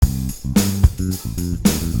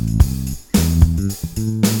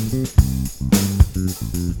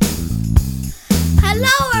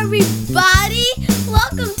Hello, everybody.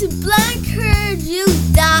 Welcome to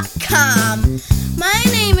BlendCourageU.com. My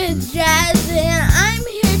name is Jazz, and I'm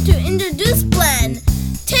here to introduce Blend.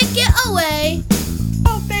 Take it away.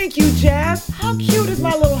 Oh, thank you, Jazz. How cute is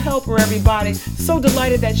my little helper, everybody? So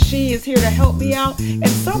delighted that she is here to help me out, and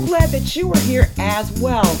so glad that you are here as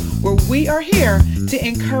well, where we are here to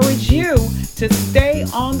encourage you to stay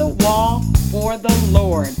on the wall for the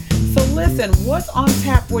Lord. So listen, what's on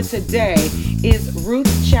tap for today is Ruth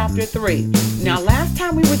chapter 3. Now, last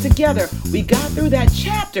time we were together, we got through that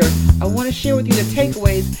chapter. I want to share with you the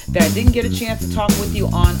takeaways that I didn't get a chance to talk with you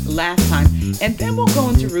on last time. And then we'll go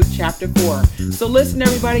into Ruth chapter 4. So listen,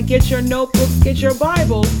 everybody, get your notebooks, get your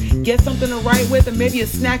Bibles, get something to write with, and maybe a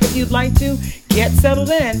snack if you'd like to. Get settled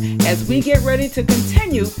in as we get ready to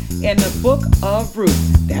continue in the book of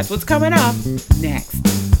Ruth. That's what's coming up next.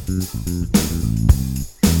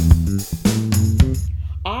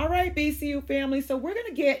 All right, BCU family. So we're going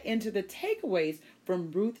to get into the takeaways from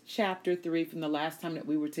Ruth chapter 3 from the last time that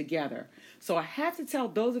we were together. So I have to tell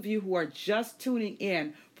those of you who are just tuning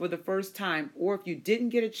in for the first time, or if you didn't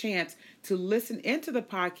get a chance to listen into the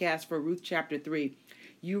podcast for Ruth chapter 3,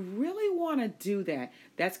 you really want to do that.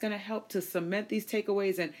 That's going to help to cement these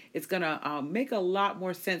takeaways, and it's going to make a lot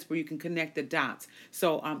more sense where you can connect the dots.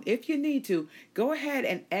 So if you need to, go ahead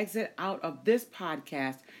and exit out of this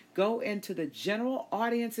podcast. Go into the general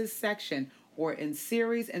audiences section or in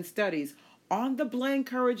series and studies on the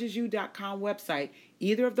BlendCourageU.com website,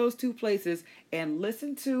 either of those two places, and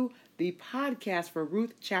listen to the podcast for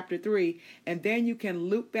Ruth chapter 3, and then you can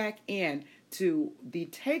loop back in to the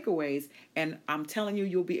takeaways, and I'm telling you,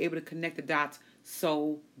 you'll be able to connect the dots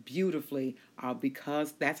so beautifully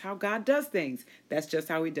because that's how God does things. That's just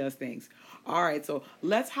how he does things. All right, so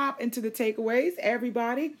let's hop into the takeaways,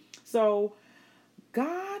 everybody. So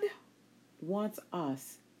God wants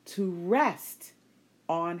us to rest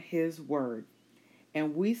on his word.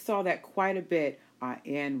 And we saw that quite a bit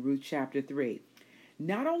in Ruth chapter 3.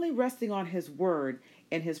 Not only resting on his word,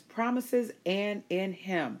 in his promises, and in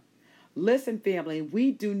him. Listen, family,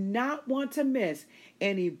 we do not want to miss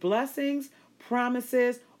any blessings,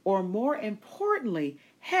 promises, or more importantly,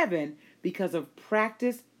 heaven because of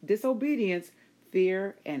practiced disobedience,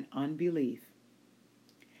 fear, and unbelief.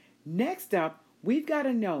 Next up, we've got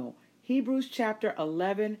to know Hebrews chapter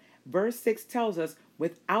 11, verse 6 tells us,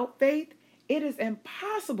 without faith, it is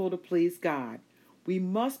impossible to please God. We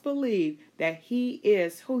must believe that he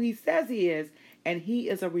is who he says he is, and he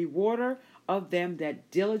is a rewarder of them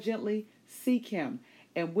that diligently seek him.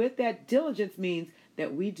 And with that, diligence means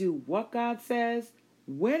that we do what God says,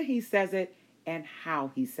 when he says it, and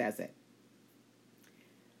how he says it.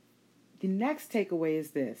 The next takeaway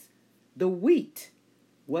is this: the wheat,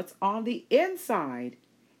 what's on the inside,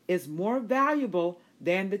 is more valuable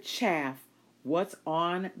than the chaff, what's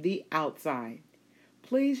on the outside.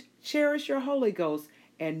 Please cherish your Holy Ghost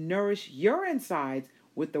and nourish your insides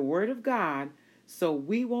with the Word of God so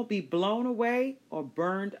we won't be blown away or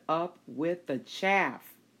burned up with the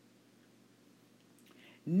chaff.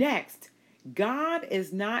 Next, God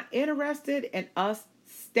is not interested in us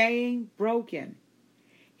staying broken.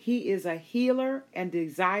 He is a healer and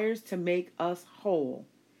desires to make us whole.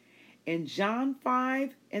 In John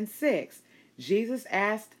 5 and 6, Jesus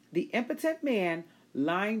asked the impotent man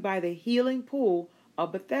lying by the healing pool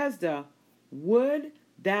of Bethesda, "Would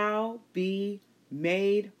thou be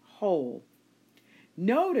made whole?"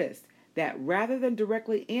 Notice that rather than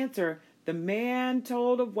directly answer, the man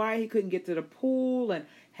told of why he couldn't get to the pool and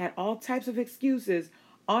had all types of excuses,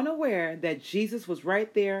 unaware that Jesus was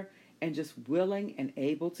right there and just willing and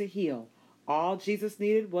able to heal. All Jesus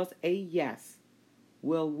needed was a yes.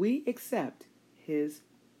 Will we accept his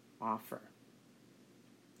offer?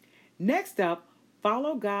 Next up,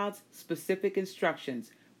 follow God's specific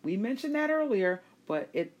instructions. We mentioned that earlier, but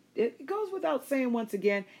it goes without saying once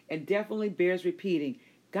again, and definitely bears repeating.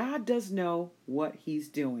 God does know what he's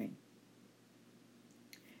doing.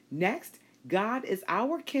 Next, God is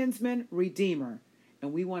our kinsman redeemer,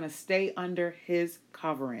 and we want to stay under his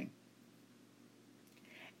covering.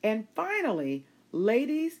 And finally,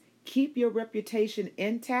 ladies, keep your reputation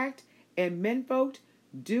intact, and menfolk,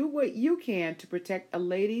 do what you can to protect a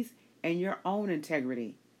lady's and your own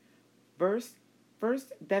integrity. First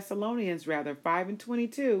Thessalonians 5 and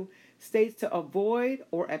 22 states to avoid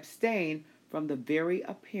or abstain from the very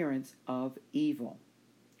appearance of evil.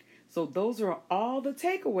 So those are all the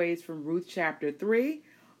takeaways from Ruth chapter 3.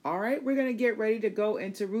 All right, we're going to get ready to go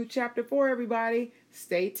into Ruth chapter 4, everybody.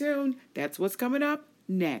 Stay tuned. That's what's coming up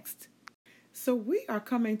next. So we are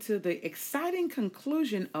coming to the exciting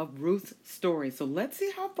conclusion of Ruth's story. So let's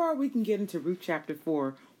see how far we can get into Ruth chapter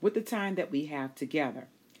 4 with the time that we have together.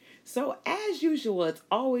 So, as usual, it's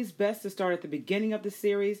always best to start at the beginning of the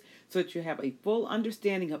series so that you have a full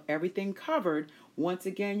understanding of everything covered. Once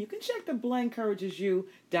again, you can check the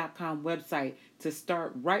BlaencouragesYou.com website to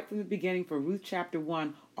start right from the beginning for Ruth chapter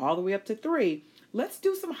 1 all the way up to 3. Let's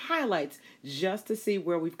do some highlights just to see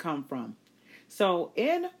where we've come from. So,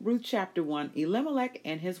 in Ruth chapter 1, Elimelech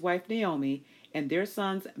and his wife Naomi and their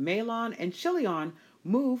sons Mahlon and Chilion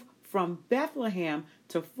move from Bethlehem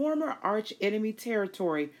to former arch-enemy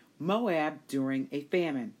territory Moab during a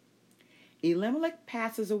famine. Elimelech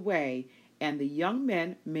passes away, and the young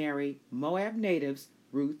men marry Moab natives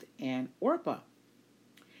Ruth and Orpah.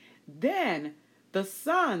 Then the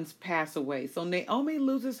sons pass away, so Naomi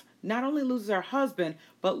not only loses her husband,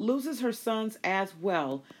 but loses her sons as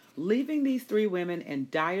well, leaving these three women in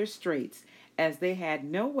dire straits as they had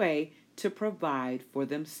no way to provide for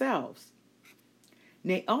themselves.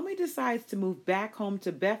 Naomi decides to move back home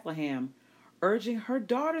to Bethlehem, urging her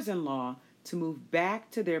daughters-in-law to move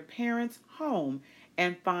back to their parents' home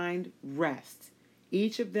and find rest,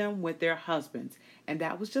 each of them with their husbands. And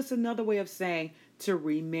that was just another way of saying to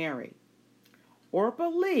remarry. Orpah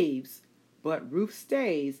leaves, but Ruth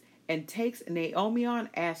stays and takes Naomi on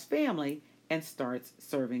as family and starts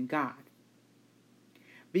serving God.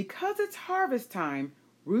 Because it's harvest time,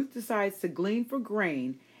 Ruth decides to glean for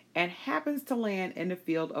grain and happens to land in the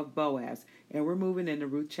field of Boaz. And we're moving into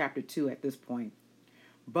Ruth chapter 2 at this point.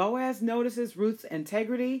 Boaz notices Ruth's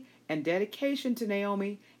integrity and dedication to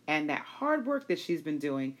Naomi and that hard work that she's been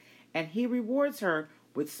doing, and he rewards her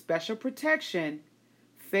with special protection,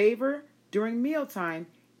 favor during mealtime,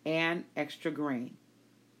 and extra grain.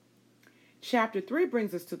 Chapter 3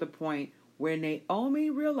 brings us to the point where Naomi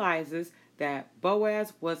realizes that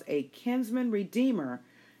Boaz was a kinsman redeemer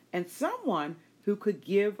and someone who could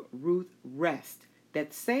give Ruth rest,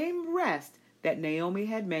 that same rest that Naomi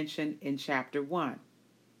had mentioned in chapter 1.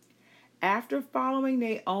 After following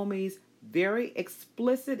Naomi's very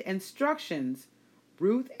explicit instructions,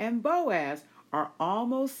 Ruth and Boaz are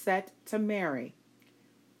almost set to marry.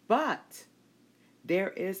 But there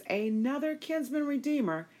is another kinsman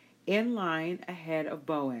redeemer in line ahead of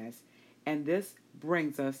Boaz, and this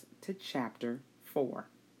brings us to chapter 4.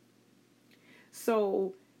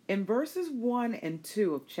 So, in verses 1 and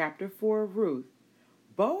 2 of chapter 4 of Ruth,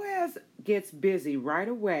 Boaz gets busy right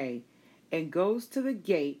away and goes to the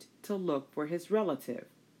gate to look for his relative.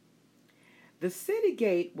 The city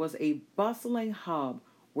gate was a bustling hub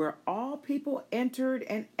where all people entered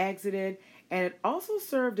and exited, and it also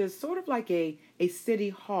served as sort of like a city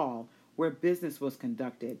hall where business was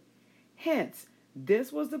conducted. Hence,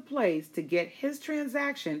 this was the place to get his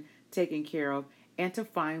transaction taken care of and to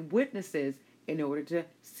find witnesses in order to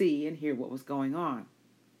see and hear what was going on.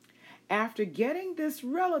 After getting this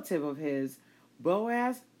relative of his,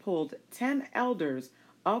 Boaz pulled 10 elders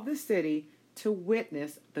of the city to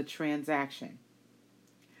witness the transaction.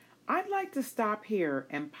 I'd like to stop here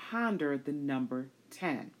and ponder the number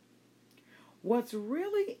 10. What's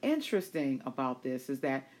really interesting about this is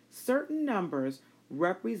that certain numbers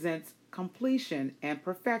represents completion and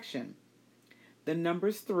perfection. The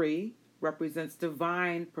number 3 represents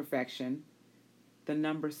divine perfection, the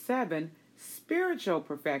number 7 spiritual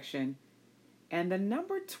perfection, and the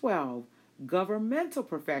number 12 governmental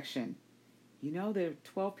perfection. You know, there are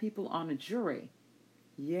 12 people on a jury.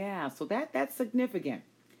 Yeah, so that's significant.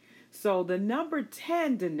 So the number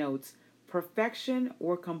 10 denotes perfection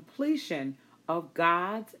or completion of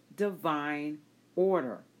God's divine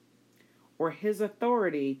order, or his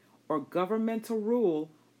authority or governmental rule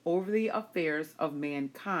over the affairs of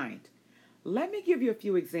mankind. Let me give you a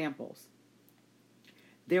few examples.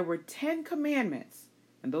 There were 10 commandments,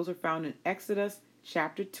 and those are found in Exodus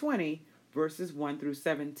chapter 20, verses 1 through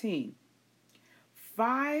 17.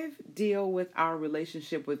 5 deal with our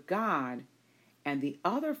relationship with God, and the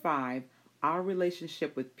other 5, our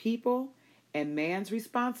relationship with people and man's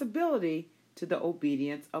responsibility to the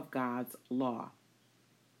obedience of God's law.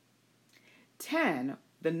 10,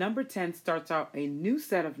 the number 10 starts out a new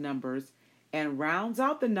set of numbers and rounds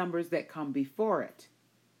out the numbers that come before it.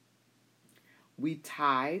 We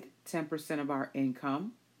tithe 10% of our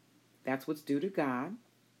income. That's what's due to God.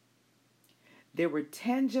 There were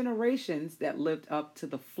 10 generations that lived up to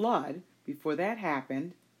the flood before that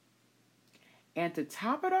happened. And to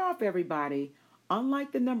top it off, everybody,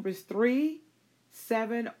 unlike the numbers 3,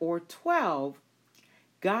 7, or 12,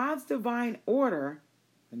 God's divine order,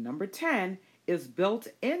 the number 10, is built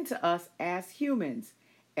into us as humans,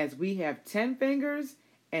 as we have 10 fingers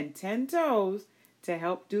and 10 toes to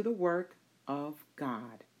help do the work of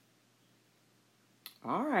God.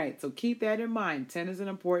 All right, so keep that in mind. 10 is an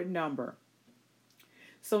important number.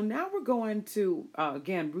 So now we're going to,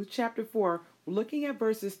 again, Ruth chapter 4, we're looking at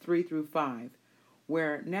verses 3 through 5,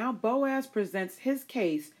 where now Boaz presents his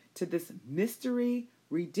case to this mystery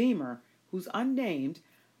redeemer who's unnamed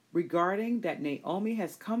regarding that Naomi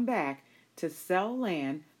has come back to sell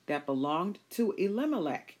land that belonged to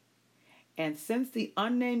Elimelech. And since the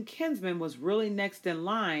unnamed kinsman was really next in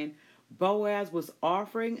line, Boaz was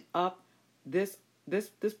offering up this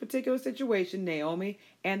particular situation, Naomi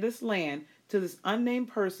and this land, to this unnamed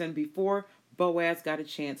person before Boaz got a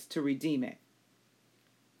chance to redeem it.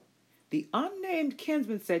 The unnamed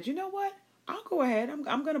kinsman said, "You know what? I'll go ahead.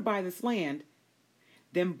 I'm going to buy this land."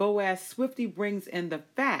 Then Boaz swiftly brings in the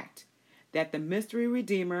fact that the mystery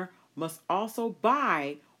redeemer must also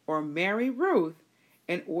buy or marry Ruth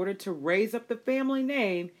in order to raise up the family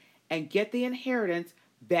name and get the inheritance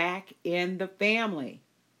back in the family.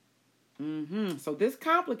 So this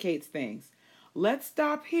complicates things. Let's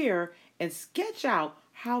stop here and sketch out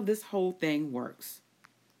how this whole thing works.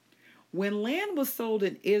 When land was sold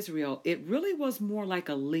in Israel, it really was more like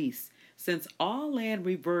a lease, since all land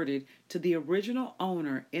reverted to the original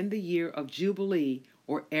owner in the year of Jubilee,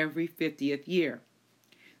 or every 50th year.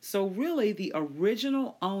 So really, the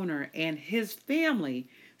original owner and his family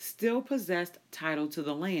still possessed title to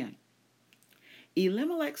the land.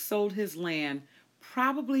 Elimelech sold his land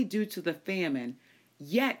probably due to the famine,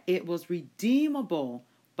 yet it was redeemable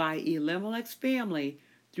by Elimelech's family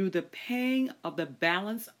through the paying of the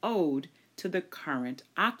balance owed to the current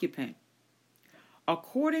occupant.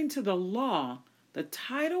 According to the law, the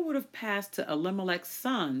title would have passed to Elimelech's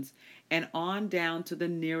sons and on down to the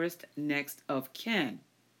nearest next of kin.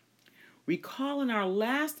 Recall in our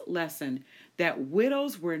last lesson that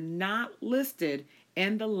widows were not listed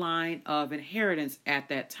in the line of inheritance at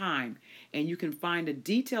that time, and you can find a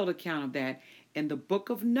detailed account of that in the book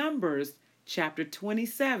of Numbers, chapter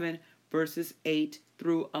 27, verses 8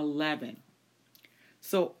 through 11.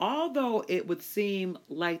 So although it would seem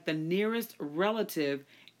like the nearest relative,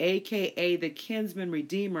 aka the kinsman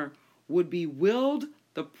redeemer, would be willed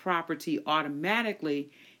the property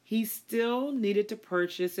automatically, he still needed to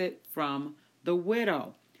purchase it from the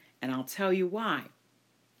widow. And I'll tell you why.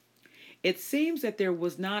 It seems that there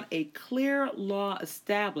was not a clear law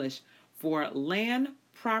established for land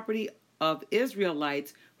property of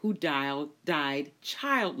Israelites who died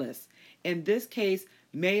childless. In this case,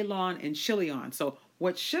 Mahlon and Chilion. So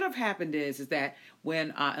what should have happened is that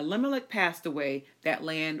when Elimelech passed away, that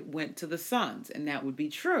land went to the sons, and that would be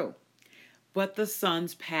true. But the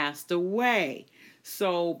sons passed away.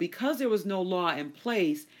 So because there was no law in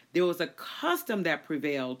place, there was a custom that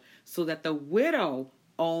prevailed so that the widow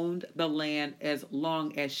owned the land as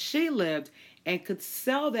long as she lived and could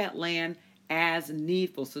sell that land as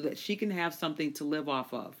needful so that she can have something to live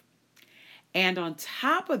off of. And on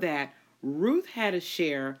top of that, Ruth had a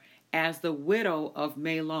share as the widow of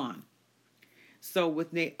Mahlon. So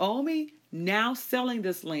with Naomi now selling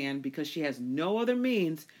this land because she has no other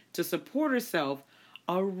means to support herself,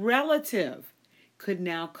 a relative could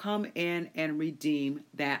now come in and redeem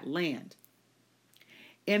that land.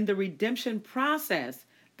 In the redemption process,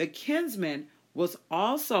 the kinsman was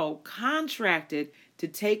also contracted to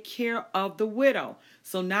take care of the widow.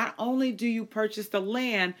 So not only do you purchase the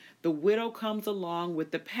land, the widow comes along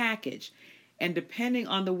with the package. And depending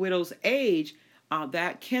on the widow's age,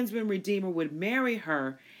 that kinsman redeemer would marry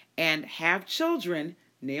her and have children,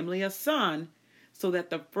 namely a son, so that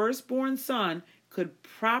the firstborn son could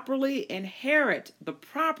properly inherit the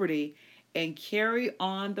property and carry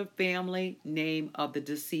on the family name of the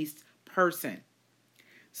deceased person.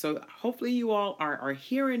 So hopefully you all are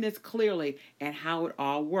hearing this clearly and how it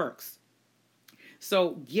all works.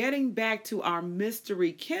 So getting back to our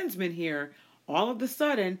mystery kinsman here, all of a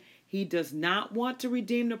sudden, he does not want to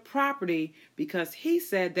redeem the property because he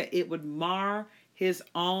said that it would mar his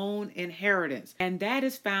own inheritance. And that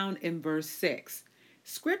is found in verse 6.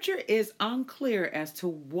 Scripture is unclear as to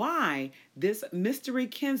why this mystery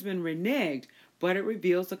kinsman reneged, but it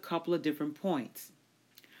reveals a couple of different points.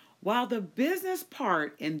 While the business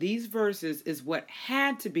part in these verses is what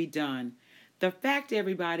had to be done, the fact,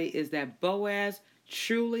 everybody, is that Boaz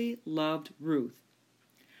truly loved Ruth.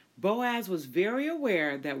 Boaz was very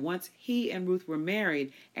aware that once he and Ruth were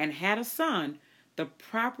married and had a son, the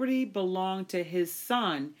property belonged to his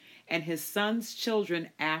son and his son's children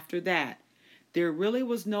after that. There really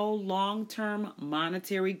was no long-term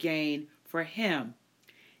monetary gain for him.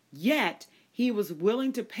 Yet, he was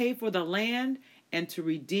willing to pay for the land and to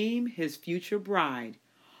redeem his future bride,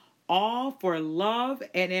 all for love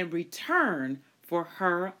and in return for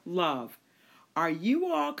her love. Are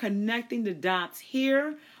you all connecting the dots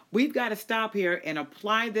here? We've got to stop here and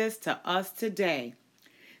apply this to us today.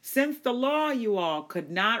 Since the law, you all, could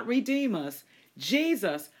not redeem us,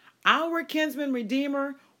 Jesus, our kinsman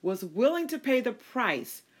redeemer, was willing to pay the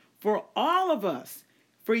price for all of us,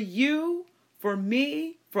 for you, for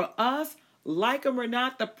me, for us, like him or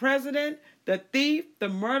not, the president, the thief, the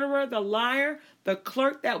murderer, the liar, the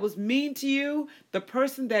clerk that was mean to you, the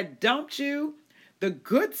person that dumped you, the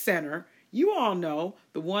good sinner. You all know,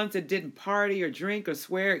 the ones that didn't party or drink or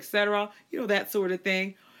swear, etc., that sort of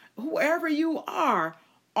thing. Whoever you are,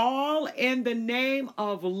 all in the name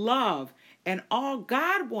of love. And all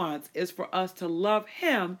God wants is for us to love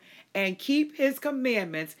him and keep his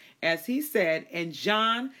commandments, as he said in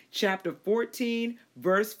John chapter 14,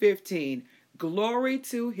 verse 15. Glory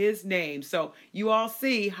to his name. So you all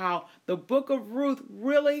see how the book of Ruth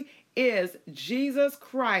really is Jesus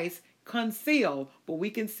Christ concealed, but we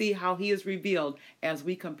can see how he is revealed as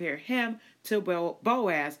we compare him to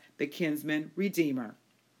Boaz, the kinsman redeemer.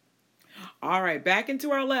 All right, back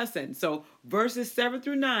into our lesson. So verses 7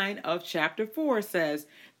 through 9 of chapter 4 says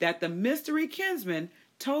that the mystery kinsman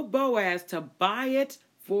told Boaz to buy it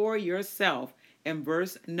for yourself in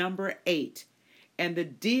verse number 8. And the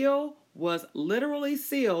deal was literally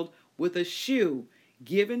sealed with a shoe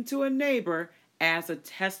given to a neighbor as a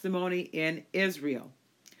testimony in Israel.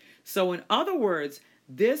 So in other words,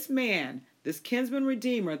 this man, this kinsman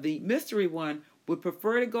redeemer, the mystery one, would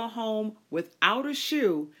prefer to go home without a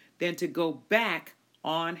shoe than to go back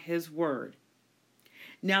on his word.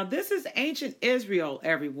 Now, this is ancient Israel,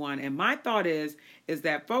 everyone, and my thought is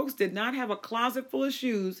that folks did not have a closet full of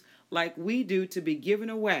shoes like we do to be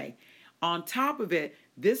given away. On top of it,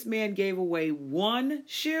 this man gave away one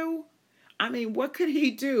shoe. I mean, what could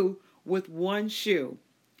he do with one shoe?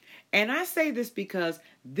 And I say this because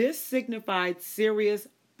this signified serious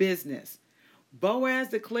business. Boaz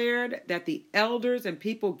declared that the elders and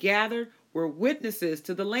people gathered were witnesses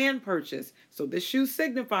to the land purchase, so this shoe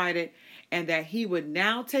signified it, and that he would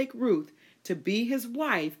now take Ruth to be his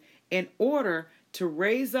wife in order to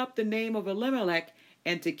raise up the name of Elimelech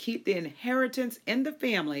and to keep the inheritance in the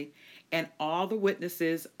family, and all the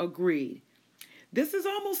witnesses agreed. This is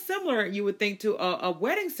almost similar, you would think, to a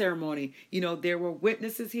wedding ceremony. There were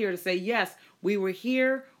witnesses here to say, yes, we were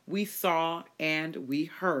here, we saw, and we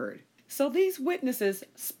heard. So these witnesses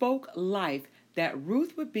spoke life that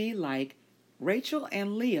Ruth would be like Rachel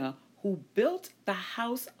and Leah, who built the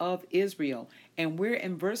house of Israel. And we're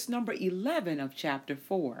in verse number 11 of chapter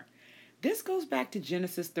 4. This goes back to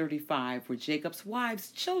Genesis 35, where Jacob's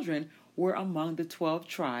wives' children were among the 12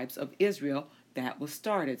 tribes of Israel that was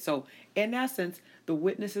started. So, in essence, the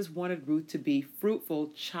witnesses wanted Ruth to be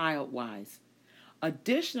fruitful child-wise.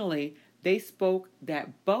 Additionally, they spoke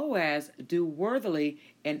that Boaz do worthily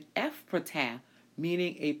in Ephratah,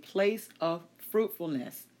 meaning a place of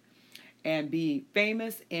fruitfulness, and be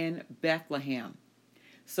famous in Bethlehem.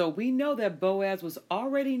 So we know that Boaz was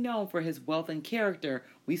already known for his wealth and character.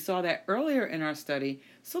 We saw that earlier in our study,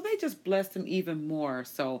 so they just blessed him even more,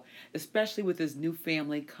 so especially with his new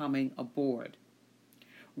family coming aboard.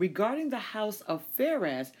 Regarding the house of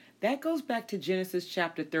Pharez, that goes back to Genesis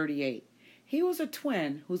chapter 38. He was a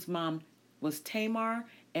twin whose mom was Tamar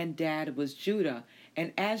and dad was Judah,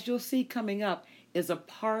 and as you'll see coming up, is a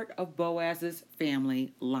part of Boaz's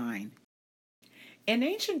family line. In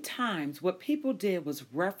ancient times, what people did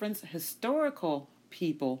was reference historical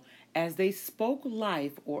people as they spoke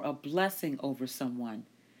life or a blessing over someone.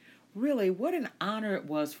 Really, what an honor it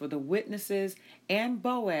was for the witnesses and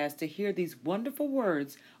Boaz to hear these wonderful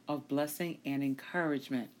words of blessing and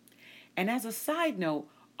encouragement. And as a side note,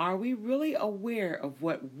 are we really aware of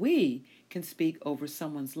what we can speak over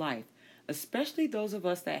someone's life, especially those of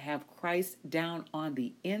us that have Christ down on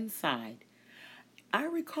the inside? I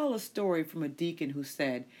recall a story from a deacon who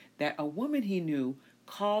said that a woman he knew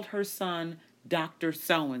called her son Dr.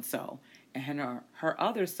 So-and-so and her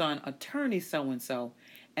other son Attorney so-and-so,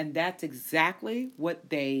 and that's exactly what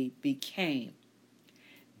they became.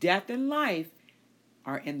 Death and life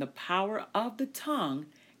are in the power of the tongue,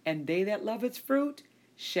 and they that love its fruit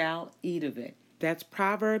shall eat of it. That's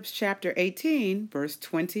Proverbs chapter 18, verse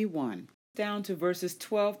 21. Down to verses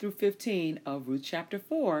 12 through 15 of Ruth chapter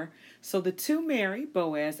 4. So the two marry,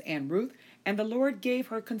 Boaz and Ruth, and the Lord gave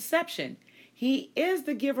her conception. He is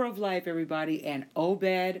the giver of life, everybody, and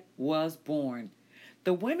Obed was born.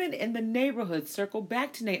 The women in the neighborhood circled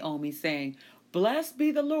back to Naomi saying, "Blessed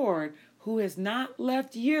be the Lord, who has not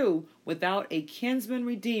left you without a kinsman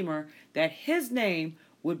redeemer, that his name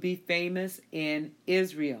would be famous in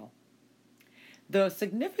Israel." The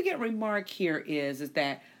significant remark here is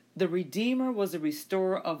that the Redeemer was a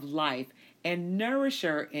restorer of life, and nourish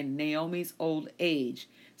her in Naomi's old age,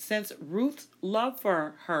 since Ruth's love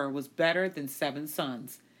for her was better than 7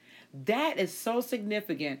 sons. That is so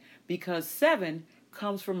significant because 7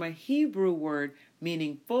 comes from a Hebrew word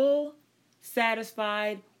meaning full,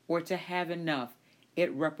 satisfied, or to have enough.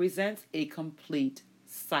 It represents a complete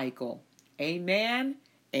cycle. Amen.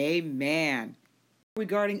 Amen.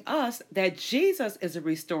 Regarding us, that Jesus is a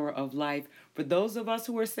restorer of life for those of us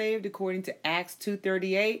who are saved according to Acts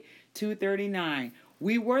 2:38, 2:39.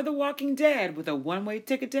 We were the walking dead with a one-way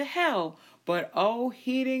ticket to hell, but oh,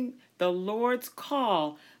 heeding the Lord's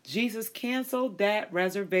call, Jesus canceled that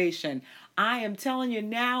reservation. I am telling you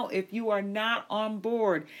now, if you are not on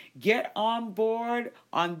board, get on board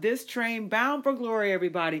on this train bound for glory,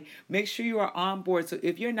 everybody. Make sure you are on board. So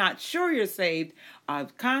if you're not sure you're saved,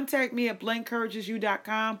 contact me at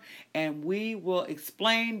blencouragesyou.com and we will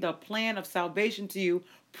explain the plan of salvation to you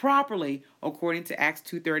properly according to Acts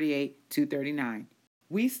 2:38, 2:39.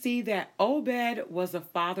 We see that Obed was the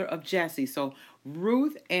father of Jesse. So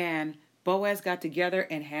Ruth and Boaz got together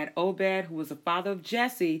and had Obed, who was the father of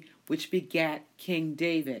Jesse, which begat King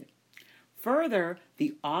David. Further,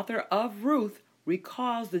 the author of Ruth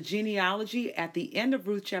recalls the genealogy at the end of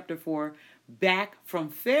Ruth chapter 4 back from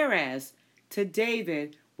Pharez to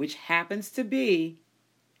David, which happens to be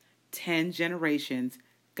 10 generations,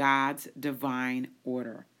 God's divine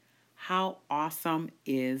order. How awesome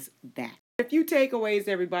is that? A few takeaways,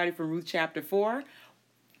 everybody, from Ruth chapter 4.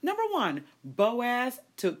 Number 1, Boaz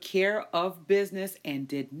took care of business and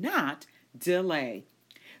did not delay.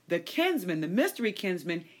 The kinsman, the mystery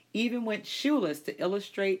kinsman, even went shoeless to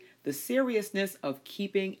illustrate the seriousness of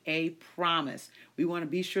keeping a promise. We want to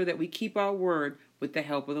be sure that we keep our word with the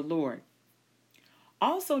help of the Lord.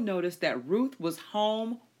 Also notice that Ruth was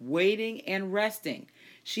home, waiting and resting.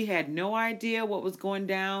 She had no idea what was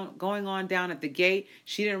going on down at the gate.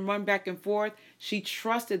 She didn't run back and forth. She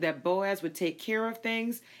trusted that Boaz would take care of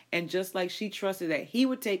things. And just like she trusted that he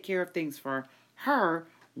would take care of things for her,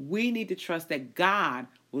 we need to trust that God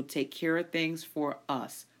will take care of things for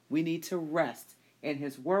us. We need to rest in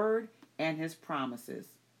his word and his promises.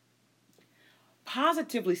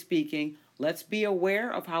 Positively speaking, let's be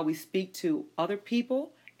aware of how we speak to other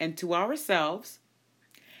people and to ourselves.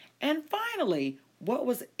 And finally, what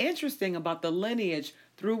was interesting about the lineage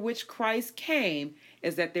through which Christ came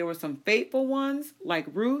is that there were some faithful ones like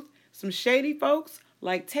Ruth, some shady folks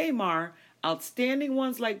like Tamar, outstanding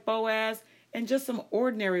ones like Boaz, and just some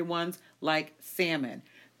ordinary ones like Salmon,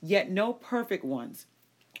 yet no perfect ones.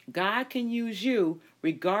 God can use you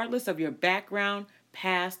regardless of your background,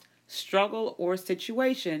 past, struggle, or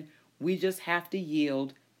situation. We just have to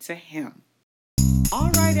yield to him. All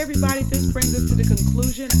right, everybody, this brings us to the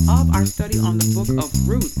conclusion of our study on the book of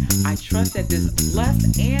Ruth. I trust that this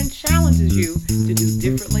blessed and challenges you to do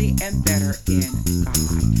differently and better in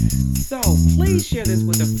God. So please share this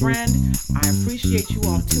with a friend. I appreciate you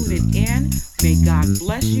all tuning in. May God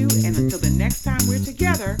bless you. And until the next time we're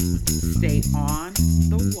together, stay on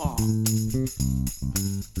the wall.